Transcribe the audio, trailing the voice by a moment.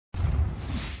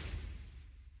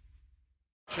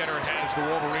Cheddar has the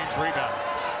Wolverines rebound.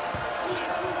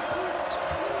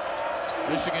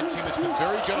 Michigan team has been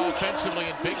very good offensively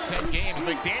in Big Ten games.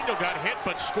 McDaniel got hit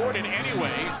but scored it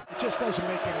anyway. It just doesn't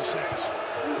make any sense.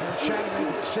 Shannon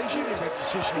made the decision. He made the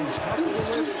decision he was comfortable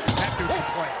with. That dude can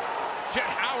play.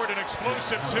 Jett Howard, an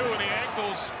explosive two, and the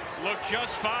ankles look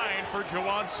just fine for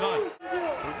Juwan Sun.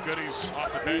 Luke Goody's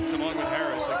off the bench along with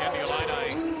Harris. Again, the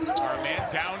Illini are a man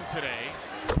down today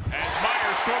as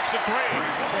Meyer strokes a three.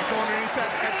 They're going underneath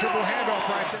that dribble handoff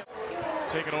right there.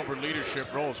 Taking over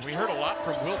leadership roles. We heard a lot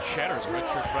from Will Cheddar, the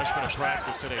redshirt freshman in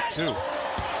practice today, too.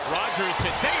 Rogers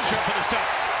to Deja for the stop.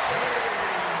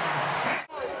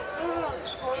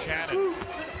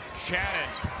 Shannon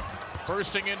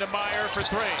bursting into Meyer for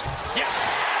three.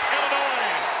 Yes!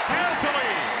 Illinois has the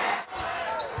lead.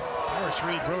 Harris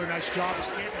Reed, really nice job of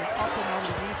getting up and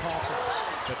underneath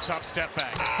Hawkins. The top step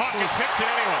back. Hawkins hits it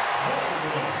anyway.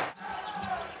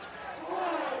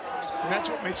 And that's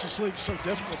what makes this league so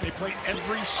difficult. They play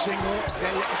every single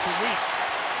day of the week.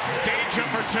 Danger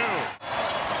for two.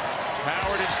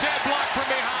 Howard instead blocked from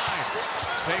behind.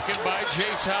 Taken by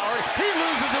Jace Howard. He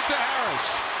loses it to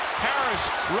Harris. Harris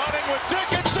running with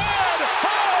Dickinson.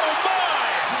 Oh my!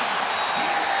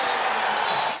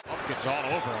 Hopkins all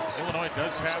over him. Illinois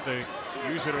does have the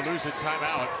use it or lose it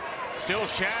timeout. Still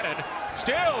Shannon. And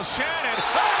now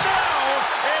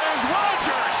it is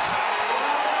Rogers.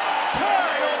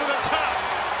 Tied over the top.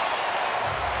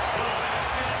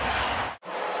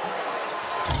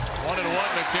 1-1.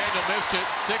 McDaniel missed it.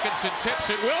 Dickinson tips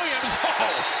it. Williams.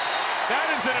 Oh, that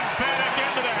is an emphatic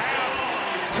end to the half.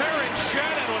 Terrence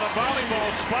Shannon with a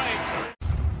volleyball spike.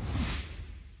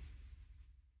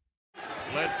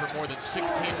 Led for more than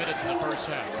 16 minutes in the first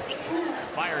half.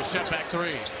 Meyer step back three.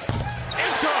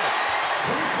 Is good.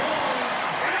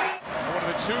 One of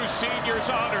the two seniors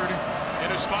honored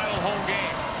in his final home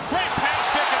game. Great pass,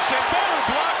 Dickinson. Better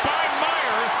block by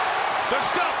Meyer. The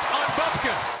stop on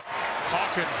Bufkin.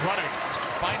 Hawkins running,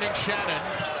 finding Shannon.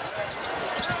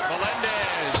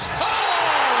 Melendez.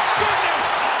 Oh, goodness!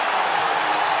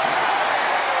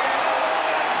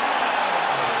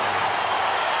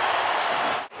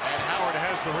 And Howard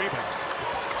has the rebound.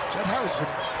 Jett Howard's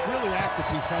been really active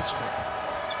defensively.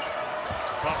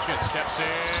 Bufkin steps in.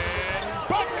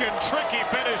 Bufkin, tricky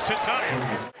finish to tie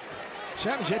it.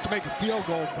 Shannon's yet to make a field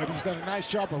goal, but he's done a nice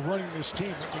job of running this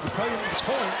team. When you play him in the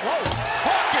point, whoa!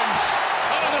 Hawkins!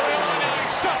 Another Illinois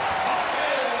stop!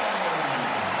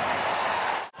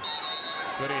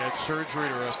 Goody had surgery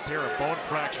to repair a bone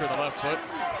fracture in the left foot.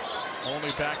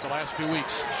 Only back the last few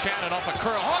weeks. Shannon off a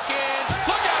curl. Hawkins!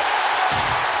 Look out!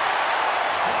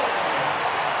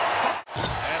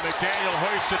 And McDaniel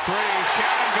hoists a three.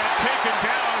 Shannon got taken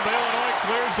down, but Illinois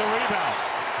clears the rebound.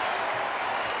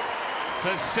 It's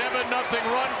a 7-0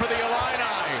 run for the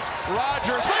Illini.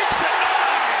 Rogers makes it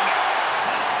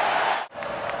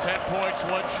 9! 10 points,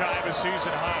 one shy of a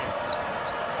season high.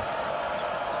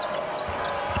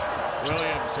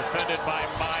 Williams defended by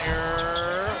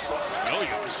Meyer.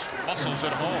 Williams muscles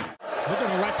it home. Look on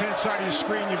the left-hand side of your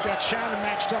screen. You've got Shannon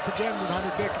matched up again with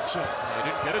Hunter Dickinson. They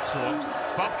didn't get it to him.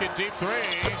 Bufkin deep three.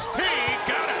 He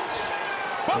got it!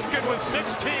 Bufkin with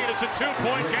 16. It's a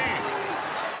 2-point game.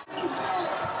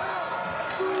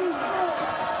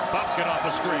 Bufkin off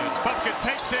the screen. Bufkin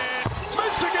takes it.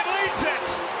 Michigan leads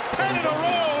it. 10 in a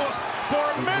row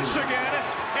for Michigan.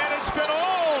 And it's been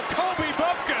all Kobe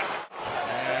Bufkin.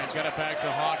 And got it back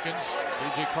to Hawkins.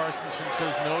 DJ Carstensen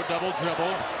says no double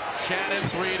dribble. Shannon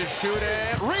three to shoot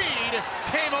it. Reed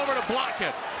came over to block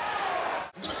it.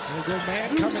 There's a good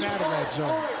man coming out of that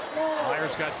zone.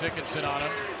 Meyer's got Dickinson on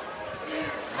him.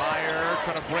 Meyer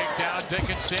trying to break down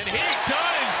Dickinson. He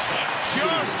does!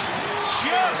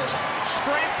 Just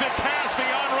scraped it past the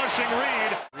onrushing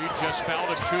Reed. Reed just fouled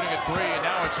him shooting at three, and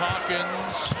now it's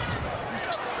Hawkins.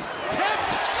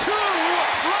 Tipped to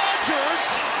Rogers,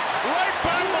 right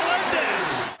by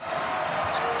Melendez.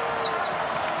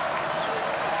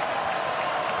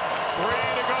 3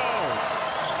 to go.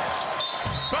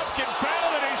 Bufkin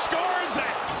fouled and he scores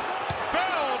it.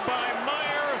 Fouled by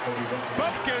Meyer.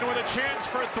 Bufkin with a chance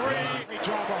for three. Great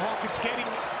job of Hawkins getting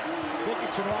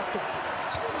Dickinson off the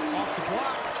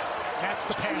block. That's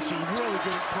the pass. He's really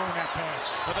good at throwing that pass.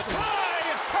 For the tie,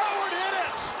 Howard hit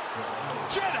it.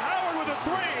 Jett Howard with a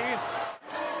three.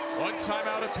 One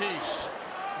timeout apiece.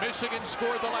 Michigan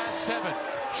scored the last 7.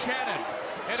 Shannon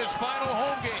in his final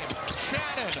home game.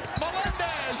 Shannon,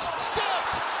 Melendez,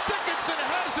 stopped. Dickinson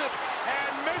has it.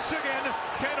 And Michigan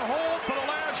can hold for the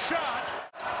last shot.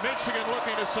 Michigan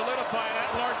looking to solidify an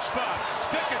at-large spot.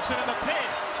 Dickinson in the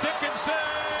paint. Dickinson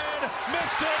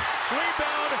missed it.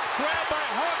 Rebound grabbed by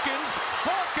Hawkins.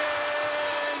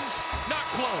 Hawkins not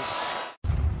close.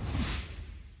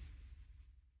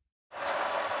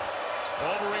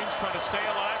 trying to stay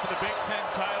alive for the Big Ten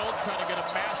title, trying to get a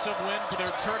massive win for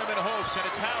their tournament hopes. And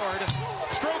it's Howard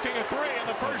stroking a three in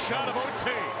the first shot of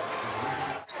OT.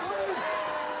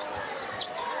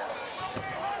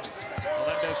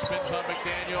 Melendez spins on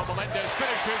McDaniel. Melendez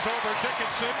finishes over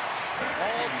Dickinson.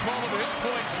 All 12 of his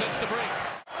points since the break.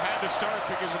 Had to start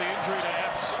because of the injury to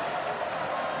Epps.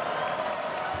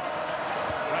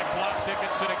 Right block,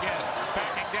 Dickinson again.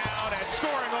 Backing down and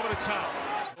scoring over the top.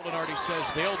 Already says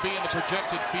they'll be in the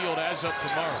projected field as of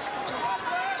tomorrow.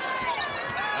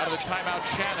 Out of the timeout,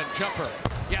 Shannon, jumper.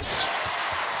 Yes.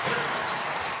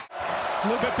 A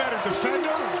little bit better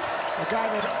defender. A guy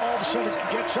that all of a sudden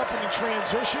gets up in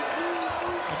transition.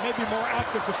 And maybe more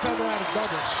active defender out of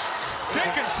doubles.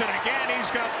 Dickinson again, he's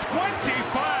got 25.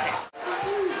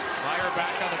 Meyer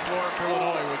back on the floor for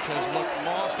Illinois, which has looked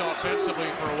lost offensively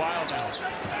for a while now.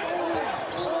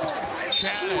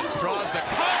 Shannon draws the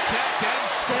contact and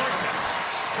scores it.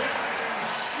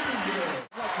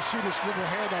 I'd like to see this dribble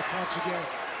handoff once again.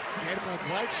 Get him on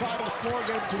the right side of the floor,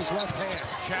 get him to his left hand.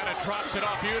 Shannon drops it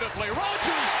off beautifully.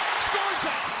 Rogers scores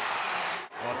it.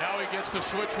 Well, now he gets the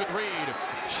switch with Reed.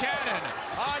 Shannon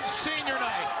on senior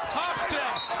night. Hop step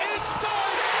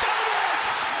inside.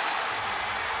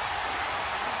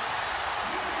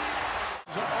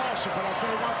 They're awesome, but I'll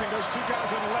tell you one thing. Those two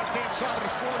guys on the left-hand side of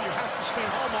the floor, you have to stay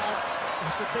home on.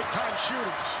 It's the big-time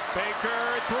shooters. Baker,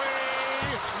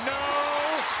 three. No.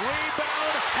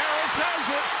 Rebound. Harris has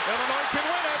it. Illinois can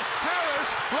win it. Harris,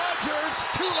 Rogers,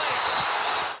 too late.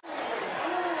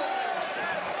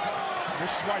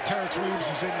 This is why Terrence Williams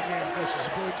is in the game. This is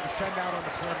ability to defend out on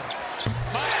the perimeter.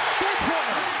 Meyer,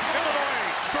 three-pointer. Illinois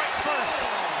strikes first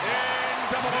in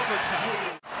double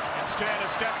overtime. Instead, a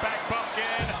step-back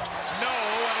bucket. No,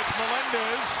 and it's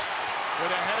Melendez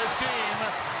with a head of steam.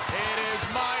 It is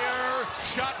Meyer.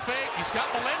 Shot fake. He's got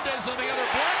Melendez on the other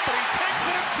block, but he takes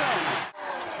it himself.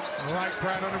 All right,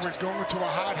 Brad Underwood going to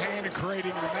a hot hand and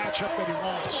creating the matchup that he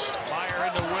wants. Meyer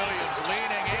into Williams,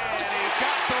 leaning in. He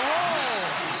got the roll.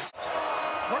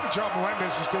 What a job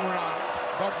Melendez is doing on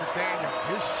Bud McDaniel.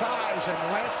 His size and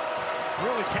length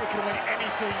really taking away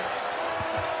anything.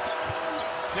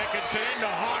 Dickinson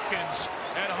into Hawkins,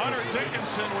 and Hunter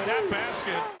Dickinson with that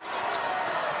basket.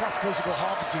 How physical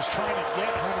Hawkins is trying to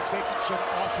get Hunter Dickinson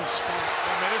off his spot.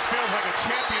 I mean, this feels like a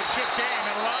championship game,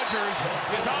 and Rogers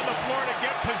is on the floor to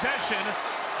get possession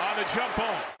on the jump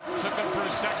ball. Took him for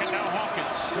a second, now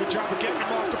Hawkins. Good job of getting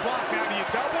him off the block. Now do you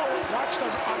double? Watch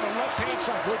them on the left-hand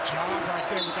side. Good job right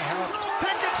there with the help.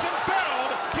 Dickinson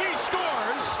fouled. He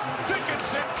scores.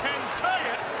 Dickinson can tie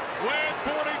it with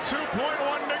 42.1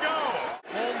 to go.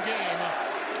 Home game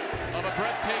of a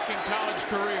breathtaking college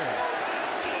career.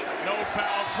 No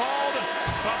foul called.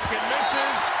 Bumpkin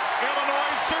misses.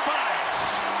 Illinois survives.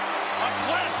 A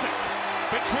classic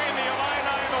between the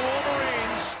Illini and the Wolverines.